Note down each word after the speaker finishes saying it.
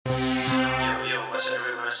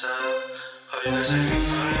Celebrate myself. Hope you guys are doing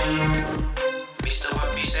fine. Mr.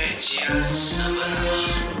 One Piece and Jiran sebelah.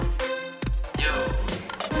 Yo.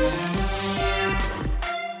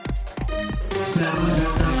 Selamat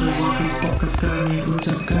datang ke One Piece Podcast, kami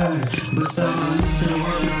ucapkan bersama Mr.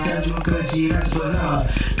 One Piece dan juga jiran sebelah.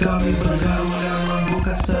 Kami bergaul dan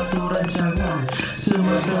membuka satu rancangan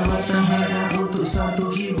semata-mata hanya untuk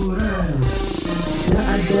satu hiburan. Tak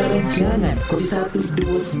ada rancangan Kodi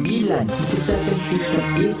 129 menceritakan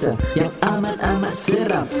kisah-kisah yang amat-amat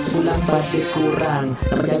seram. Pulang pada korang,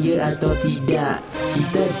 percaya atau tidak,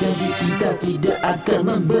 kita janji kita tidak akan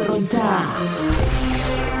memberontak.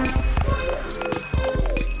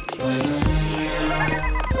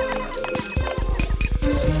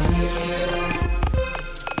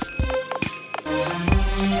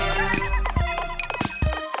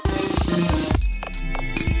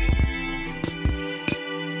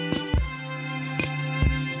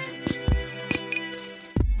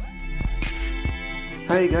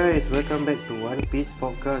 Hi guys, welcome back to One Piece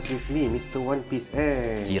Podcast with me, Mr. One Piece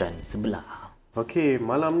and Jiran sebelah. Okay,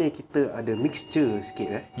 malam ni kita ada mixture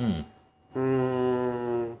sikit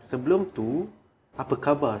Sebelum tu, apa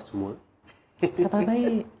khabar semua? Khabar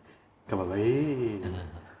baik. Khabar baik.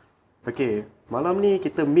 Okay, malam ni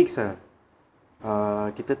kita mix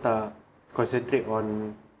kita tak concentrate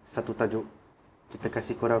on satu tajuk. Kita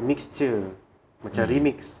kasih korang mixture, macam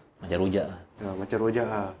remix. Macam rojak. Macam rojak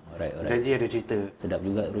Alright. Janji ada cerita. Sedap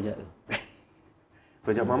juga rojak tu.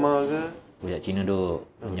 Rojak mama ke? Rojak Cina duk,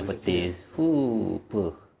 punya rojak petis.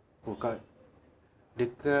 Peh. Oh,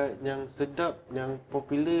 dekat yang sedap, yang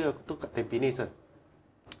popular aku tu kat Tampines .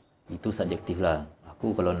 Itu subjektif lah.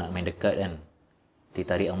 Aku kalau nak main dekat kan, teh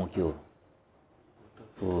tarik Ang Mo Kio.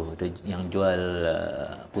 Dia yang jual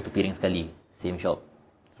putu piring sekali. Same shop,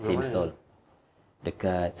 same stall.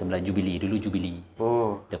 Dekat sebelah Jubilee, dulu Jubilee.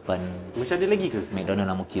 Oh, Depan masih ada lagi ke?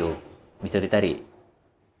 McDonald Ang Mo Kio. Mr. Teh Tarik.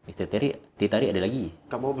 Teh Tarik ada lagi.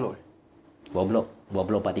 Kat bawah blok Bawah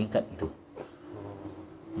blok 4 tingkat itu.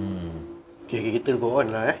 Okay, kita go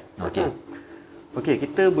on lah Okey. Okay,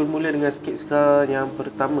 kita bermula dengan sketsa yang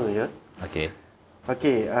pertama ya. Okey.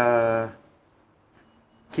 Okay,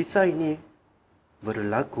 kisah ini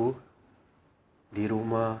berlaku di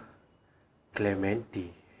rumah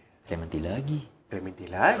Clementi lagi.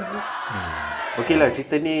 Okey lah,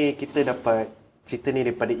 cerita ni kita dapat cerita ni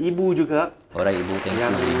daripada ibu juga. Alright ibu, thank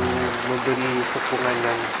yang you very much. memberi sokongan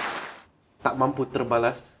yang tak mampu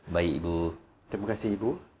terbalas. Baik ibu. Terima kasih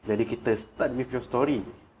ibu. Jadi kita start with your story.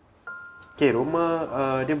 Okay, rumah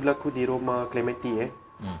dia berlaku di rumah Clementi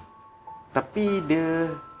Tapi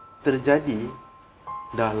dia terjadi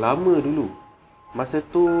dah lama dulu. Masa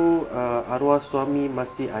tu arwah suami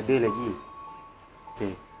masih ada lagi.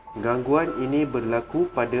 Okay. Gangguan ini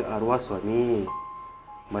berlaku pada arwah suami.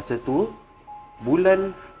 Masa tu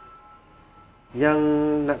bulan yang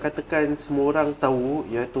nak katakan semua orang tahu,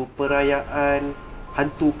 iaitu perayaan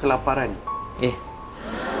hantu kelaparan.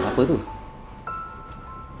 Apa tu?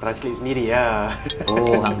 Translate sendiri ya.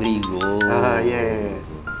 Oh, Hungry Ghost.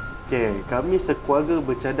 Yes. Okay, kami sekeluarga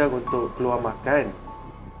bercadang untuk keluar makan.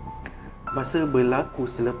 Masa berlaku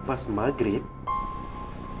selepas maghrib,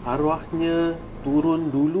 arwahnya turun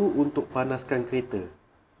dulu untuk panaskan kereta.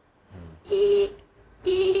 Okey.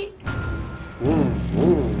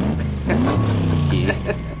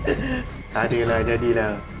 Adalah,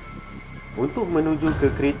 jadilah. Untuk menuju ke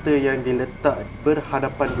kereta yang diletak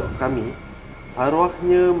berhadapan blok kami,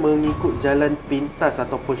 arwahnya mengikut jalan pintas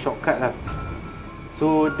ataupun shortcut lah.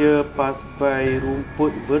 So, dia pas by rumput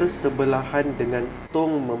bersebelahan dengan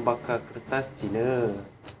tong membakar kertas Cina.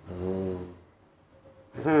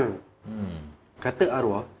 Kata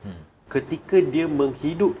arwah, ketika dia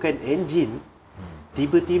menghidupkan enjin,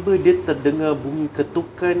 tiba-tiba dia terdengar bunyi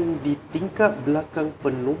ketukan di tingkap belakang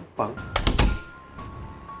penumpang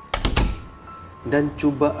dan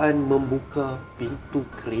cubaan membuka pintu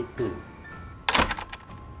kereta.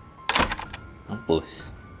 Mampus.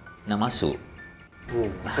 Nak masuk.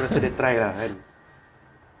 Aku rasa dia try lah kan.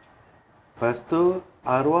 Lepas tu,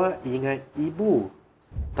 arwah ingat ibu.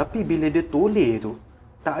 Tapi bila dia toleh tu,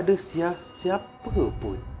 tak ada siapa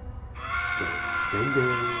pun. Jeng.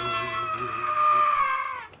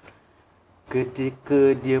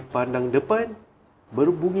 Ketika dia pandang depan,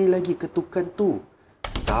 berbunyi lagi ketukan tu.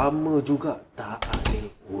 Sama juga tak ada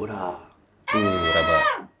orang. Rabak.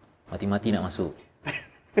 Mati-mati nak masuk.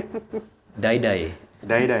 Die.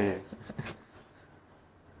 Dai.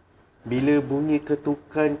 Bila bunyi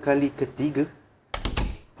ketukan kali ketiga,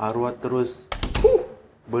 arwah terus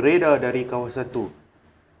beredar dari kawasan tu.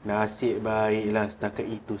 Nasib baiklah setakat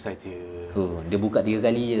itu saja. Dia buka 3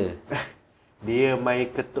 kali je. Dia main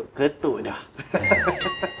ketuk-ketuk dah.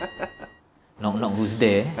 Knock knock who's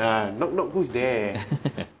there? Knock knock who's there?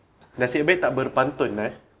 Nasib baik tak berpantun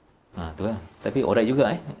Tu lah. Tapi alright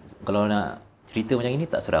juga Kalau nak cerita macam ini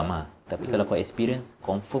tak seram lah. Tapi kalau kau experience,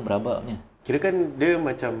 confirm rabaknya. Kira kan dia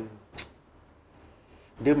macam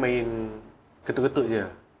dia main ketuk-ketuk je.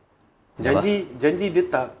 Janji dia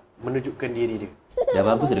tak menunjukkan diri dia. Dah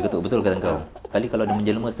bagus dia ketuk betul kata kau. Sekali kalau dia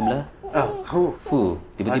menjelma sebelah,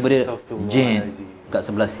 tiba-tiba dia jam kat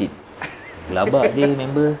sebelah seat. Gelabak je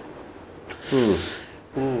member.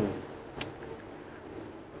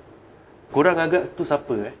 Korang agak tu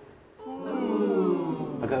siapa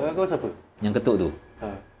Agak-agak kau siapa? Yang ketuk tu.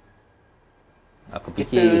 Aku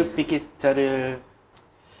Kita fikir secara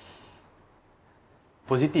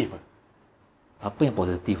positif apa yang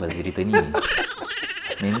positif lah cerita ni?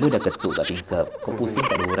 Member dah ketuk kat tingkap, kau pusing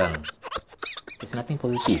tak ada orang. There's nothing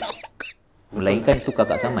positif. Melainkan tu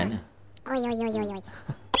kakak Saman lah.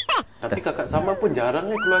 Tapi kakak Saman pun jarang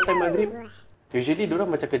keluar time maghrib. Usually diorang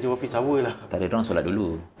macam kerja office hour lah. Tak ada, diorang solat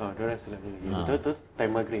dulu. Diorang solat dulu. Betul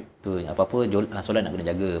time maghrib. Tu apa-apa solat nak kena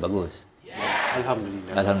jaga, bagus.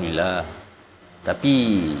 Alhamdulillah. Tapi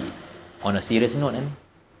on a serious note kan,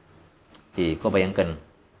 kau bayangkan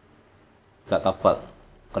kat kapak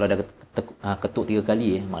kalau dah ketuk 3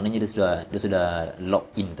 kali maknanya dia sudah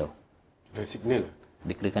lock in tau. Dah signal.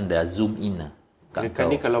 Dia kira kan dah zoom in lah.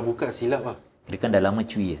 Kira ni kalau buka silap lah. Kira kan dah lama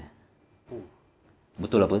cuy lah.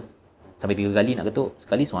 Betul apa? Sampai 3 kali nak ketuk,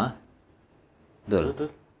 sekali semua.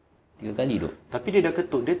 Betul. 3 kali duk. Tapi dia dah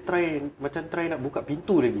ketuk, dia try nak buka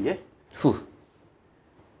pintu lagi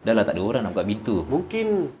Dah lah tak ada orang nak buka pintu.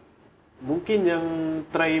 Mungkin yang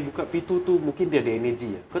try buka pintu tu mungkin dia ada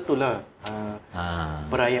energi lah. Kau tahu lah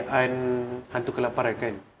perayaan hantu kelaparan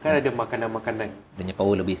kan ada makanan-makanan. Dia punya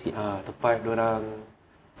power lebih sikit. Tempat diorang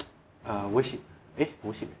worship.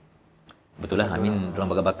 Worship. Betul lah, diorang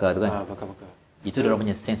bakar-bakar tu kan. Bakar-bakar. Itu diorang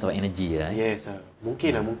punya sense of energy lah. Yes,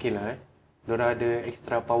 mungkin lah. Diorang ada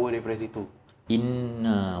extra power daripada situ. In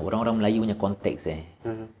orang-orang Melayu punya konteks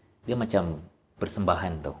dia macam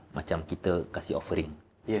persembahan tau. Macam kita kasih offering.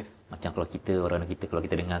 Yes. Macam kalau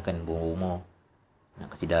kita dengarkan bomo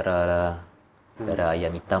nak kasih darah lah, darah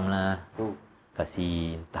ayam hitam lah,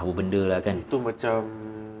 kasih entah apa benda lah kan. Itu macam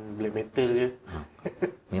black metal je.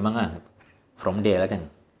 Memang lah, from there lah kan.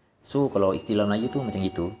 So kalau istilah Melayu tu macam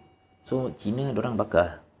gitu. So Cina diorang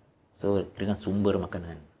bakar. So dengan sumber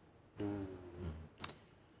makanan.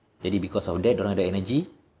 Jadi because of that diorang ada energy,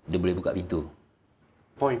 dia boleh buka pintu.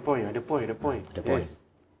 Ada point. Yes.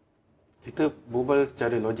 Kita berbual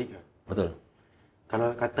secara logik lah. Betul.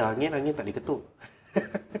 Kalau kata angin tak boleh ketuk.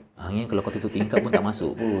 Angin kalau kau tutup tingkap pun tak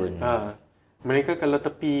masuk pun. Mereka kalau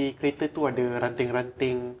tepi kereta tu ada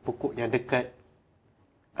ranting-ranting pokok yang dekat.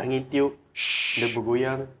 Angin tiup, dia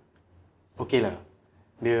bergoyang. Okey lah.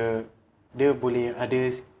 Dia boleh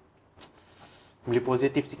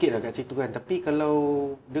positif sikit lah kat situ kan. Tapi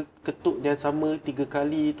kalau dia ketuk yang sama 3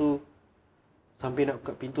 kali tu sampai nak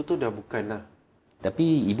buka pintu tu dah bukan lah.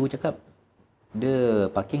 Tapi ibu cakap dia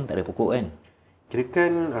parking tak ada pokok kan?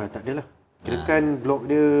 Kirakan tak adalah. Kirakan blok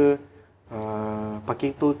dia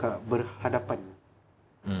parking tu kat berhadapan.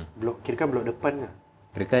 Kirakan blok depan lah.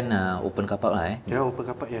 Kirakan open car park lah Kira open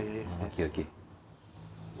car park, yes. Okey.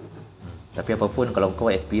 Tapi apapun kalau kau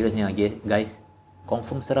experience-nya guys,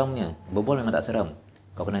 confirm seramnya. Berbual memang tak seram.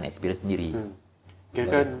 Kau kena experience sendiri.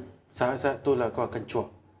 Kirakan saat-saat tu lah kau akan cuak.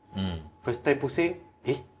 First time pusing,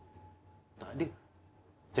 tak ada.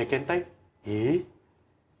 Second time,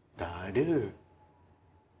 tak ada.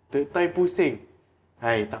 Third time pusing,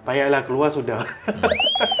 tak payahlah keluar sudah.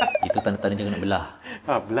 Itu tanda-tanda jangan nak belah.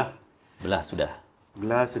 Belah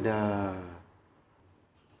sudah.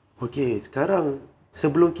 Okey, sekarang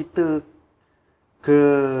sebelum kita ke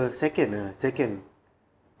second.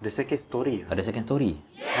 The second story. Ada second story?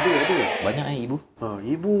 Ada. Banyak ibu?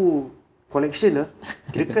 Ibu collection lah.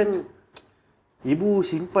 Kirakan ibu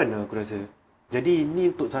simpan lah aku rasa. Jadi ni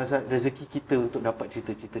untuk saat-saat rezeki kita untuk dapat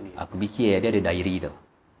cerita-cerita ni. Aku fikir dia ada diary tau.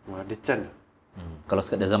 Ada can lah. Kalau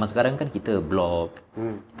zaman sekarang kan kita blog,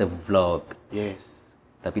 kita vlog. Yes.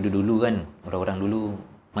 Tapi dulu kan, orang-orang dulu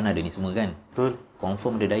mana ada ni semua kan? Betul.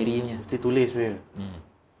 Confirm ada diary punya. Mesti tulis punya.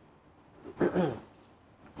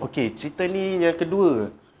 Okey, cerita ni yang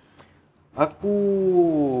kedua. Aku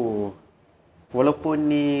walaupun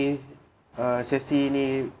ni sesi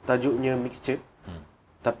ni tajuknya mixture,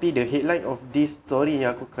 tapi the headline of this story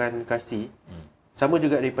yang aku akan kasih sama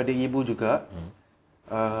juga daripada ibu juga.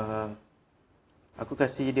 Aku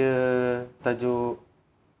kasih dia tajuk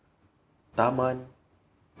Taman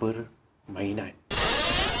Permainan.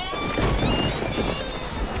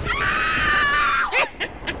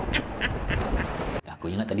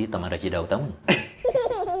 ingat tadi Taman Raja Utama.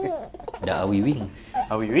 Dah Awi Wing.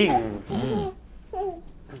 Awi Wing.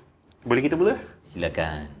 Boleh kita mula?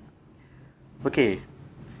 Silakan. Okey.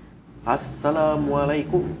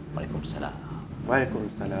 Assalamualaikum. Waalaikumsalam.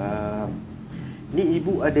 Waalaikumsalam. Ni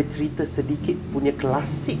ibu ada cerita sedikit punya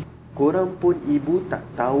klasik. Korang pun ibu tak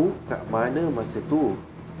tahu kat mana masa tu.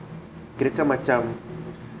 Kirakan macam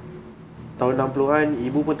tahun 60-an,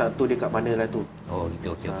 ibu pun tak tahu dia kat mana lah tu. Oh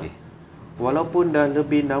gitu, okey. Walaupun dah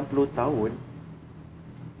lebih 60 tahun,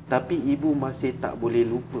 tapi ibu masih tak boleh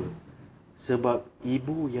lupa. Sebab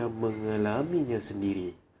ibu yang mengalaminya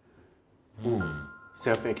sendiri.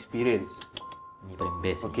 Self experience. Ni paling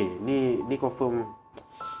best. Okey, ni confirm.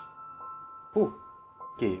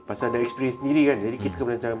 Okey, pasal ada experience sendiri kan. Jadi kita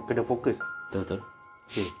kena fokus. Betul.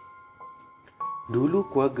 Okey. Dulu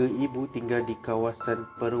keluarga ibu tinggal di kawasan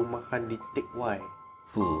perumahan di Teck Whye.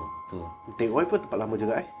 Tu. Teck Whye pun tempat lama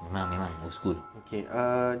juga Memang old school. Okey,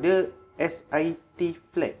 dia SIT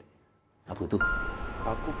flat. Apa tu?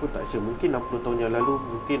 Aku pun tak sure. Mungkin 60 tahun yang lalu,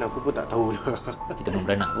 mungkin aku pun tak tahulah. Kita belum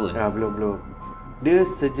beranak pun. Belum. Dia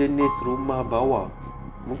sejenis rumah bawah.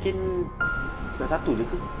 Mungkin tingkat satu je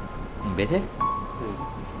ke? Best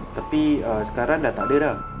Tapi sekarang dah tak ada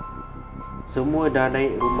dah. Semua dah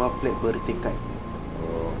naik rumah flat bertingkat.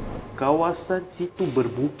 Kawasan situ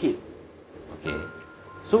berbukit. Okey.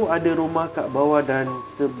 So ada rumah kat bawah dan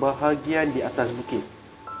sebahagian di atas bukit.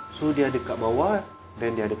 So dia ada kat bawah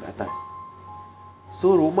dan dia ada kat atas.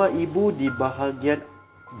 So rumah ibu di bahagian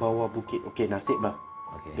bawah bukit. Okey, nasib lah.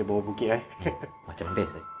 Okey. Dia bawah bukit Macam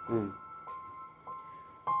best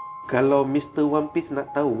Kalau Mr. One Piece nak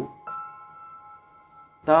tahu,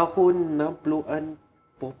 tahun 60-an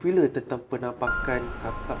popular tentang penampakan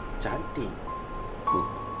kakak cantik.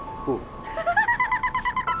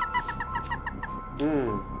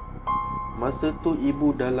 Masa tu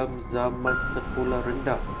ibu dalam zaman sekolah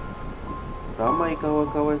rendah. Ramai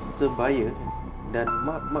kawan-kawan sebaya dan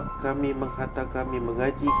mak-mak kami menghantar kami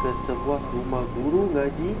mengaji ke sebuah rumah guru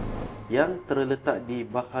ngaji yang terletak di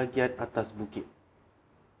bahagian atas bukit.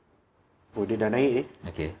 Dia dah naik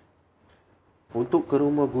Okey. Untuk ke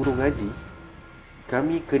rumah guru ngaji,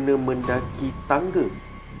 kami kena mendaki tangga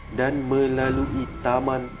dan melalui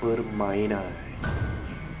taman permainan.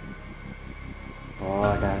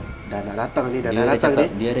 Dah nak datang ni, dah nak datang ni.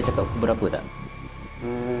 Dia ada cakap berapa tak?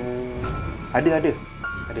 Ada.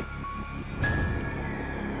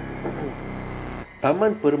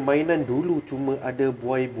 Taman permainan dulu cuma ada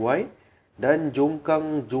buai-buai dan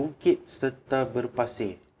jongkang-jongkit serta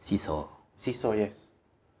berpasir. Seesaw, yes.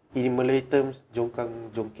 In Malay terms,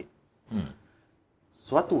 jongkang-jongkit.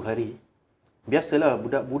 Suatu hari, biasalah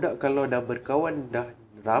budak-budak kalau dah berkawan dah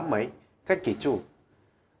ramai, kan kecoh.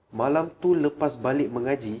 Malam tu lepas balik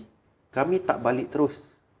mengaji, kami tak balik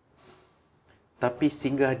terus. Tapi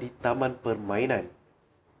singgah di taman permainan.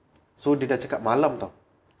 So dia dah cakap malam tau.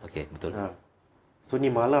 Okey, betul. So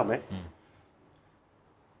ni malam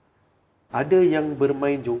Ada yang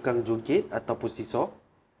bermain jongkang-jongkit ataupun seesaw.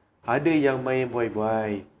 Ada yang main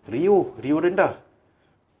buai-buai. Rio rendah.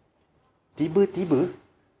 Tiba-tiba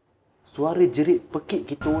suara jerit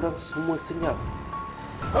pekik kita orang semua senyap.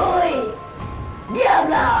 Oi!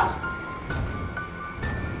 Diamlah!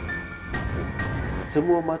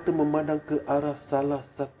 Semua mata memandang ke arah salah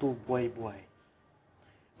satu buai-buai,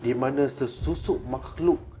 di mana sesusuk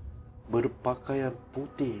makhluk berpakaian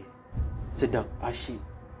putih sedang asyik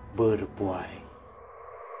berbuai.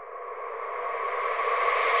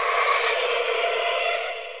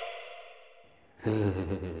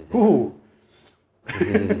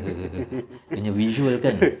 Punya visual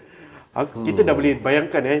kan. Kita dah boleh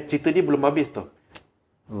bayangkan cerita ni belum habis tau.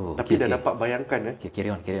 Tapi dah dapat bayangkan Okay, carry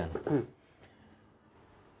on.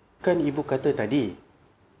 Kan ibu kata tadi,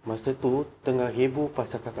 masa tu tengah heboh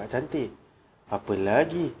pasal kakak cantik. Apa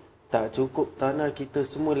lagi, tak cukup tanah kita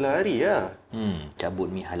semua lari lah. Cabut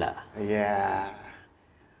mi halak. Ya.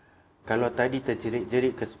 Kalau tadi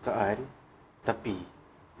terjerit-jerit kesukaan, tapi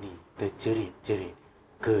ni terjerit-jerit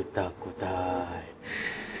ketakutan.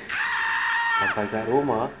 Sampai kat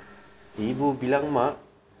rumah, ibu bilang mak,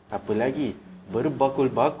 apa lagi,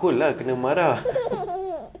 berbakul-bakul lah kena marah.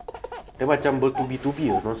 Dia macam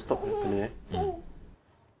bertubi-tubi non-stop kena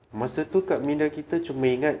Masa tu Kak Minda kita cuma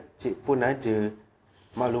ingat Cik Pun aja.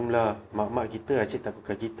 Maklumlah, mak-mak kita asyik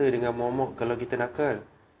takutkan kita dengan momok kalau kita nakal.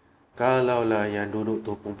 Kalaulah yang duduk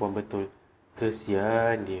tu perempuan betul,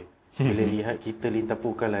 kesian dia bila lihat kita lintah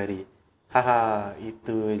pukul lari.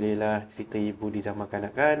 Itu je lah cerita ibu di zaman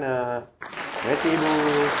kanak-kanak. Terima kasih ibu.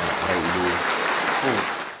 Baik ibu.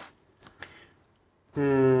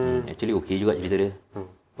 Hmm. Actually okey juga cerita dia.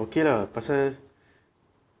 Okey lah, pasal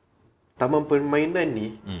taman permainan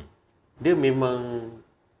ni, dia memang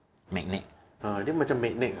Magnet. dia macam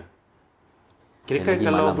magnet lah. Kirakan lagi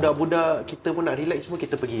kalau malam. budak-budak kita pun nak relax semua,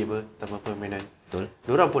 kita pergi apa, taman permainan. Betul.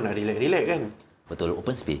 Diorang pun nak relax kan. Betul,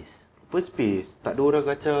 open space. Open space, tak ada orang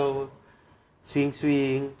kacau,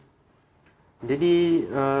 swing-swing. Jadi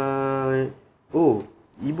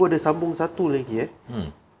ibu ada sambung satu lagi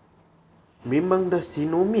Memang dah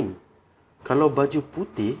sinonim. Kalau baju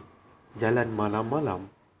putih jalan malam-malam,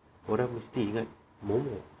 orang mesti ingat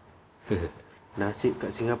Momo. Nasib kat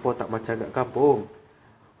Singapura tak macam kat kampung.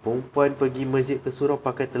 Perempuan pergi masjid ke surau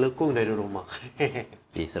pakai telekung dari rumah.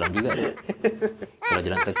 Seram juga tu. Kalau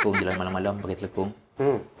jalan telekung, jalan malam-malam pakai telekung.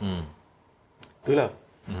 Itulah.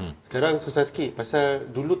 Sekarang susah sikit pasal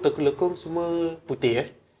dulu telekung semua putih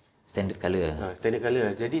Standard colour. standard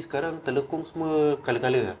colour. Jadi sekarang telekung semua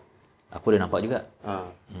colour-colour. Aku dah nampak juga.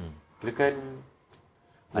 Kira kan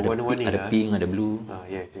Ada warna-warni ada pink, ada blue.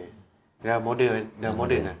 Yes. Dah modern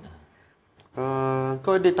lah.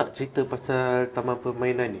 Kau ada tak cerita pasal taman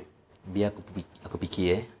permainan ni? Biar aku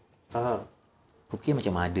fikir Aku fikir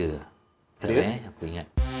macam ada. Ada Tak, ke? Aku ingat.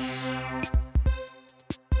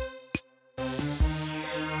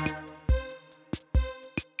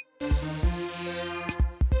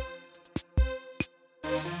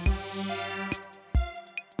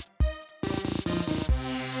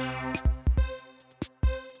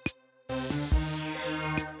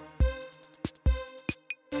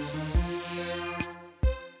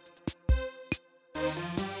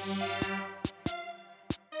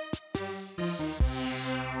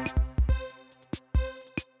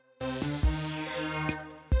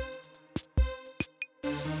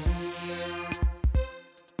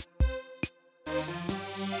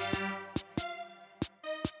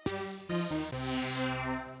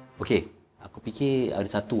 Okey, aku fikir ada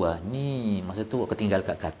satu ni masa tu aku tinggal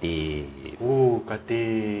kat Khatib.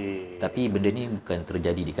 Katil. Tapi benda ni bukan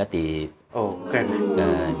terjadi di Khatib. Bukan.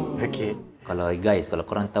 Kan. Okey. Kalau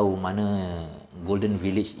korang tahu mana Golden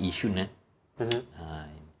Village Yishun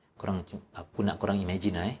aku nak korang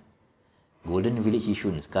imagine Golden Village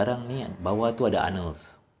Yishun. Sekarang ni bawah tu ada Arnold's.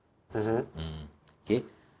 Okey.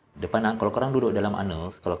 Depan kalau korang duduk dalam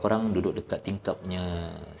Arnold's, kalau korang duduk dekat tingkap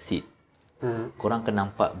punya seat, korang akan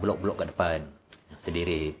nampak blok-blok kat depan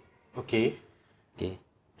sederit. Okey.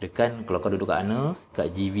 Dekan kalau kau duduk kat Arnold's, kat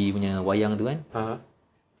GV punya wayang tu kan,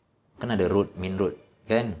 kan ada main road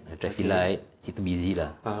kan, ada traffic light, situ busy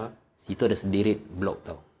lah. Situ ada sederit blok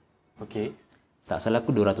tau. Okey. Tak salah aku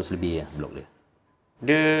 200 lebih blok dia.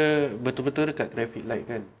 Dia betul-betul dekat traffic light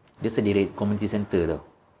kan? Dia sederit community center tau.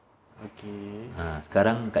 Okey.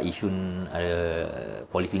 Sekarang kat Yishun ada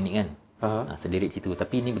poliklinik kan. Sederit situ.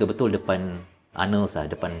 Tapi ni betul-betul depan Arnold's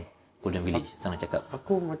depan Golden Village. Sana cakap.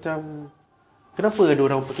 Aku macam, kenapa ada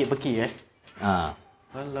orang pekik-pekik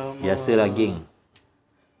Alamak. Biasalah geng.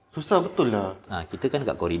 Susah betul lah. Kita kan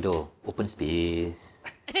kat koridor, open space.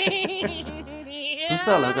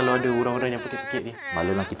 Susah lah kalau ada orang-orang yang pekik-pekik ni.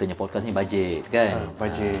 Maklumlah kita punya podcast ni bajet kan.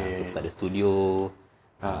 Bajet. Kita tak ada studio.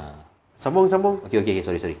 Sambung. Okey,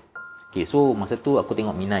 sorry. Okay, so masa tu aku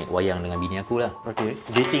tengok midnight wayang dengan bini aku lah. Okey.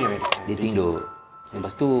 Dating kan? Dating duk.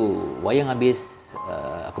 Lepas tu wayang habis,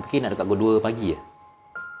 aku fikir nak dekat pukul 2 pagi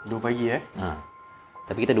 2 pagi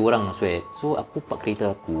Tapi kita 2 orang sweat. So aku park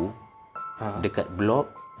kereta aku dekat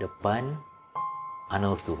blok depan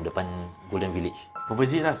Arnold's tu, depan Golden Village.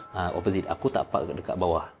 Opposite lah. Opposite. Aku tak park dekat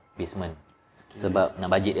bawah, basement. Sebab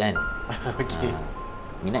nak bajet kan. Okey.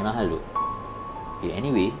 Midnight mahal tu. Okay,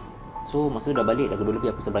 anyway. So masa tu dah balik, dah pukul 2 lebih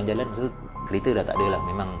aku seberang jalan. Masa tu kereta dah tak ada lah.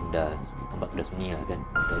 Memang dah tempat dah sunyi lah kan.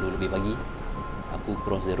 Dah 2 lebih pagi. Aku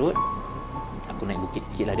cross the road. Aku naik bukit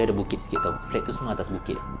sikit lah. Dia ada bukit sikit tau. Flat tu semua atas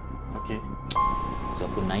bukit. Okey. So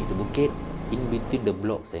aku naik tu bukit. In between the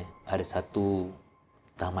blocks ada satu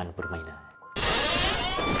taman permainan.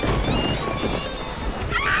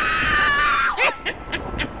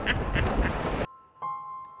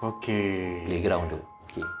 Okey. Playground tu.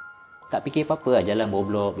 Okay. Tak fikir apa-apa lah. Jalan bawah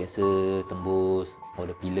blok biasa. Tembus.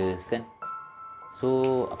 All the pillars kan.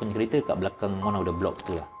 So aku punya kereta kat belakang one of the blocks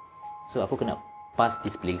tu lah. So aku kena pass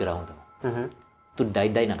this playground tu. Tu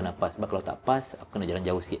die-die nak kena pass. Sebab kalau tak pass, aku kena jalan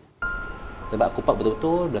jauh sikit. Sebab aku park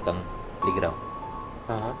betul-betul belakang playground.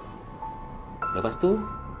 Lepas tu,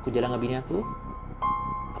 aku jalan dengan bini aku.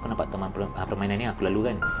 Aku nampak taman permainan ni, aku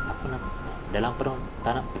lalu kan. Aku nampak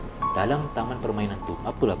dalam taman permainan tu,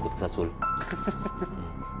 apalah aku tersasul.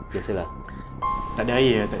 Biasalah. Tak ada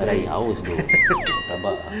air. Tak ada air, haus tu.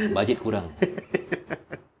 Rabak, bajet kurang.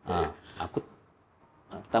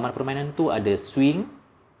 Taman permainan tu ada swing,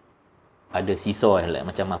 ada seesaw like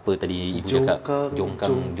macam apa tadi ibu cakap,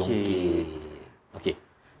 jongkang, jongkir. Okey.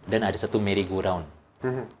 Dan ada satu merry-go-round.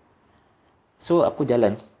 So aku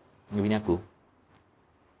jalan dengan bini aku.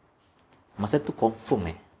 Masa tu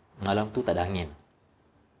confirm malam tu tak ada angin.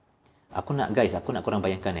 Aku nak korang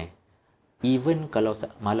bayangkan even kalau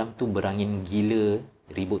malam tu berangin gila,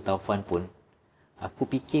 ribut taufan pun, aku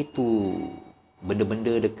fikir tu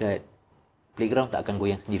benda-benda dekat playground tak akan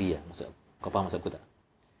goyang sendiri lah. Kau faham maksud aku tak?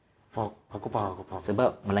 Oh, aku faham.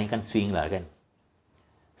 Sebab melainkan swing lah kan.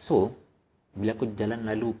 So, bila aku jalan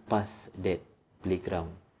lalu pas that playground,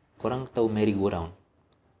 korang tahu merry-go-round?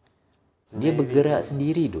 Dia bergerak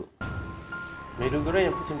sendiri duk. Merry-go-round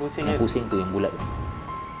yang pusing-pusing Yang kan? pusing tu, yang bulat tu.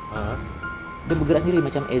 Ha? Dia bergerak sendiri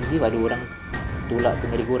macam as if ada orang tolak tu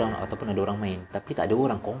merry-go-round ataupun ada orang main. Tapi tak ada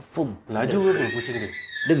orang, confirm. Laju ke apa pusing dia?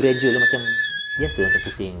 Dia gradual lah, macam biasa macam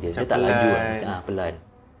pusing je. Dia tak pelan. laju lah, macam pelan.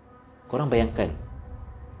 Korang bayangkan,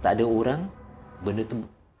 tak ada orang, benda tu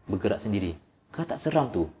bergerak sendiri. Kau tak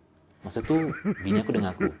seram tu? Masa tu, bini aku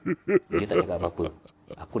dengar aku. Dia tak cakap apa-apa.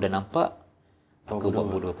 Aku dah nampak, aku buat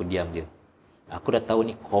bodoh, aku diam je. Aku dah tahu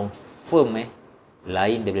ni confirm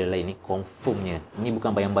lain daripada lain ni, confirmnya. Ni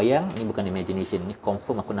bukan bayang-bayang, ni bukan imagination. Ni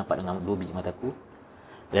confirm aku nampak dengan dua biji mata aku.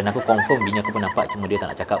 Dan aku confirm bini aku pun nampak, cuma dia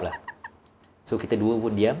tak nak cakap lah. So kita dua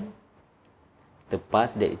pun diam. Kita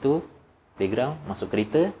pass that itu, playground, masuk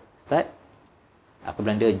kereta, start. Aku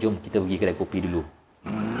bilang dia, jom kita pergi kedai kopi dulu.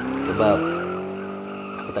 Sebab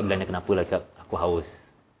aku tak bilang dia kenapa lah, aku haus.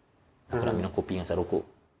 Aku nak minum kopi dengan asap rokok.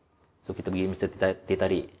 So kita pergi Mr. Teh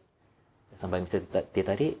Tarik. Sampai Mr. Teh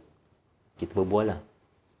Tarik, kita berbual lah.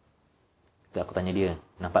 So, aku tanya dia,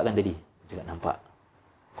 nampak kan tadi? Dia cakap nampak.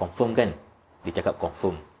 Confirm kan? Dia cakap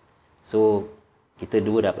confirm. So kita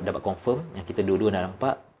dua dapat confirm yang kita dua-dua dah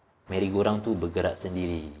nampak merry-go-round tu bergerak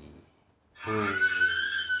sendiri.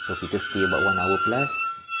 So kita stay about 1 hour plus.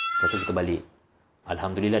 Lepas tu kita balik.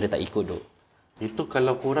 Alhamdulillah dia tak ikut duk. Itu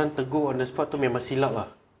kalau korang tegur on the spot tu memang silap lah.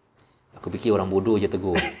 Aku fikir orang bodoh je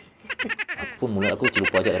tegur. Aku pun mulut aku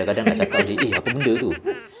celupa je, kadang-kadang nak cakap je, apa benda tu?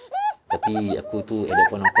 Tapi aku tu at that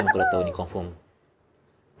point of time aku dah tahu ni confirm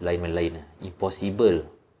lain. Impossible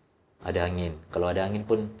ada angin. Kalau ada angin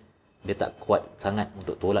pun dia tak kuat sangat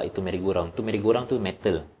untuk tolak itu merry-go-round. Tu merry-go-round tu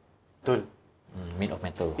metal. Betul. Made of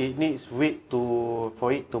metal. It needs weight for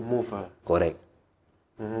it to move lah. Correct.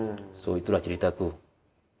 So itulah cerita aku.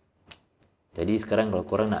 Jadi sekarang kalau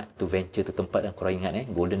korang nak to venture tu tempat yang korang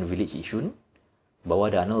ingat Golden Village Yishun,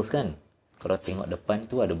 bawah ada Arnold's kan. Kalau tengok depan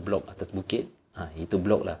tu ada blok atas bukit. Itu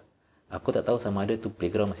blok lah. Aku tak tahu sama ada tu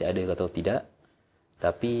playground masih ada atau tidak.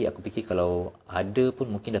 Tapi aku fikir kalau ada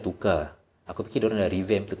pun mungkin dah tukar. Aku fikir diorang dah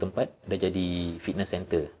revamp tu tempat, dah jadi fitness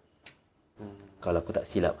center. Kalau aku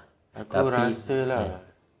tak silap. Aku rasa lah.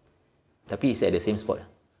 Tapi it's at the same spot.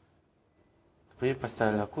 Tapi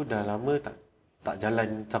pasal aku dah lama tak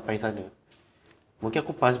jalan sampai sana. Mungkin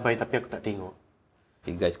aku pass by tapi aku tak tengok.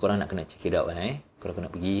 Okay guys, korang nak kena check it out Korang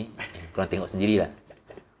nak pergi, korang tengok sendirilah.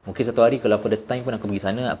 Mungkin satu hari kalau aku ada time pun aku pergi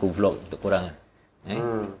sana, aku vlog untuk korang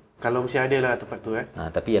Kalau mesti ada lah tempat tu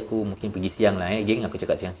tapi aku mungkin pergi siang lah geng, aku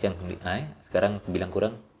cakap siang-siang sekarang aku bilang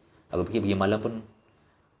korang, aku fikir pergi malam pun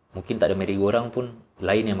mungkin tak ada merry-go-round pun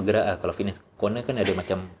lain yang bergerak lah. Kalau fitness corner kan ada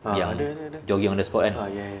macam yang ada. jogging on the spot kan.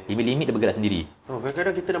 Limit-limit dia bergerak sendiri.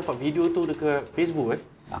 Kadang-kadang kita nampak video tu dekat Facebook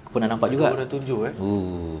Aku pernah nampak juga. Orang tunjuk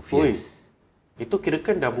Fierce. Itu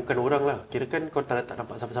kirakan dah bukan orang lah. Kirakan kau tak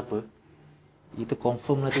nampak siapa-siapa. Itu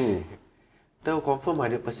confirm lah tu. Tahu confirm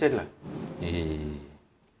 100% lah.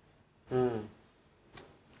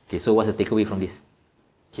 Okay, so what's the takeaway from this?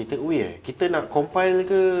 Kita kita nak compile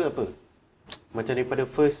ke apa? Macam daripada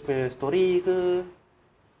first story ke?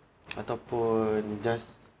 Ataupun just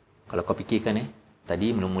kalau kau fikirkan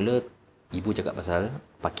tadi mula-mula ibu cakap pasal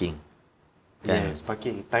parking. Kan? Yes,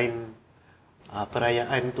 parking time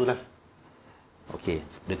perayaan tu lah. Okay,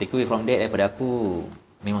 the takeaway from that daripada aku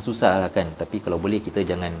memang susah lah kan. Tapi kalau boleh kita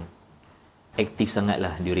jangan aktif sangat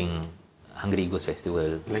lah during Hungry Ghost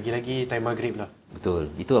Festival. Lagi-lagi time maghrib lah.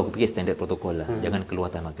 Betul. Itu aku fikir standard protokol lah. Jangan keluar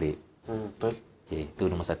time maghrib. Betul. Okay, itu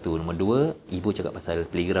nombor satu. Nombor dua, ibu cakap pasal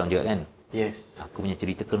playground juga kan. Yes. Aku punya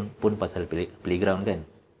cerita pun pasal playground kan.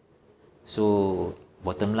 So,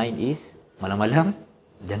 bottom line is, malam-malam,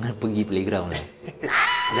 jangan pergi playground lah.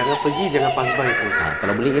 Jangan pergi, jangan pass by pun.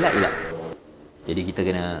 Kalau boleh elak. Jadi kita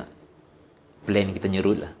kena plan kita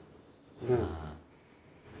nyerut lah.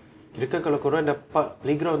 Kira-kira kalau korang dapat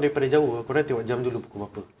playground daripada jauh, korang tengok jam dulu pukul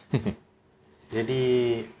berapa.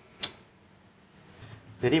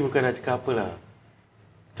 Jadi bukan nak cakap apalah.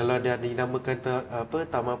 Kalau dah dinamakan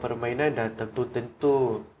taman permainan, dah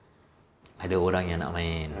tentu ada orang yang nak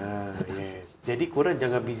main. Yes. Jadi korang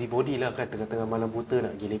jangan busy body lah kan, tengah-tengah malam buta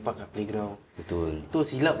nak pergi lepak kat playground. Betul. Itu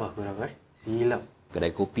silap lah korang Silap.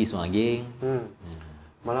 Kedai kopi semua geng.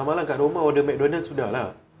 Malam-malam kat rumah order McDonald's sudah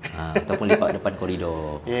lah. Ataupun lepak depan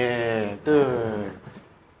koridor. Yeah, betul.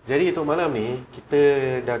 Jadi untuk malam ni, kita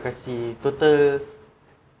dah kasih total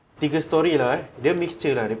 3 story lah. Dia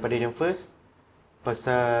mixture lah daripada yang first,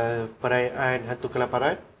 pasal perayaan Hantu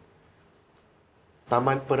Kelaparan,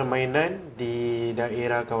 taman permainan di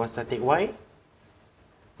daerah kawasan Teck Whye,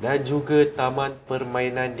 dan juga taman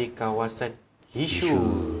permainan di kawasan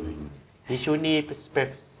Yishun. Yishun ni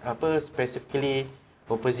specifically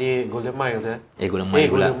opposite Golden Miles Golden Mile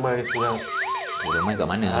pula. Golden Miles pula. Golden Mile kat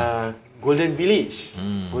mana? Golden Village.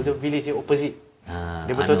 Golden Village ni opposite.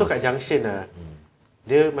 Dia betul-betul kat junction lah.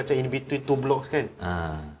 Dia macam in between 2 blocks kan.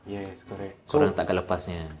 Yes, correct. So, Korang takkan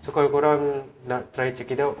lepasnya. so kalau korang nak try check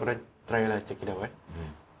it out, korang try lah check it out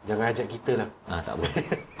Jangan ajak kita lah. Tak boleh.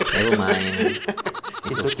 Never mind.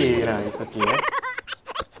 It's okay lah, it's okay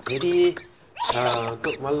Jadi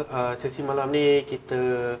untuk sesi malam ni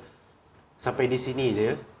kita sampai di sini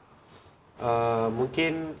je.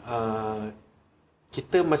 Mungkin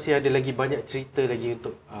kita masih ada lagi banyak cerita lagi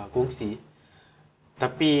untuk kongsi.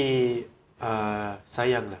 Tapi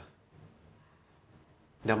sayanglah,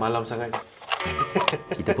 dah malam sangat.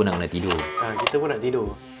 Kita pun nak kena tidur. Kita pun nak tidur.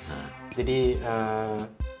 Jadi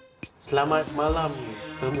selamat malam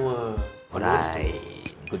semua.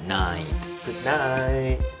 Alright. Good night. Good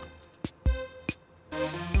night.